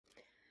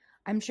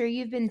I'm sure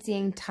you've been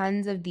seeing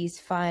tons of these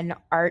fun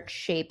art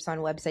shapes on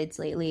websites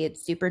lately.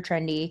 It's super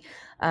trendy.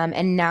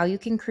 And now you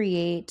can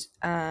create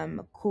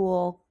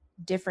cool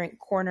different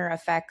corner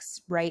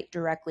effects right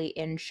directly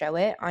in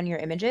Showit on your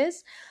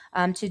images.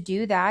 To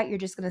do that, you're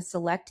just going to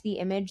select the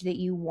image that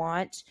you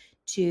want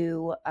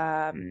to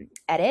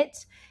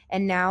edit.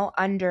 And now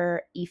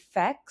under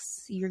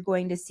effects, you're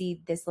going to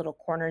see this little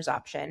corners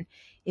option.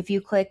 If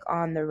you click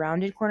on the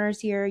rounded corners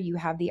here, you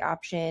have the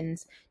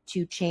options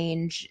to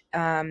change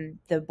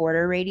the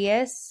border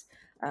radius.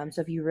 So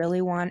if you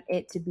really want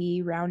it to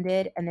be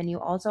rounded, and then you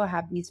also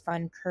have these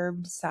fun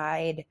curved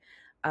side,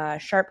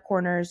 sharp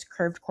corners,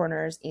 curved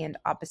corners, and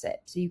opposite.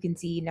 So you can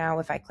see now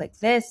if I click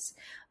this,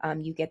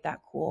 you get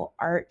that cool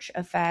arch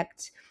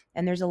effect.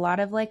 And there's a lot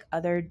of like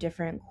other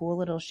different cool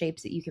little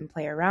shapes that you can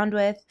play around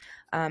with.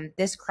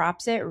 This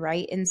crops it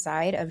right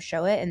inside of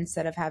Showit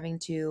instead of having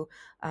to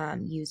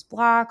use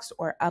blocks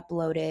or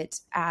upload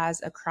it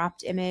as a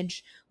cropped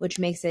image, which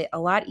makes it a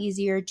lot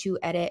easier to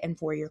edit and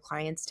for your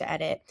clients to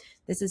edit.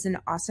 This is an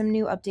awesome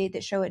new update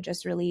that Showit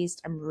just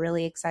released. I'm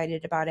really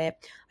excited about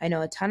it. I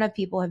know a ton of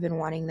people have been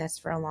wanting this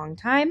for a long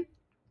time.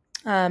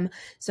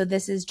 So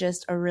this is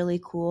just a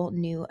really cool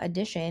new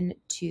addition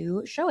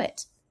to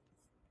Showit.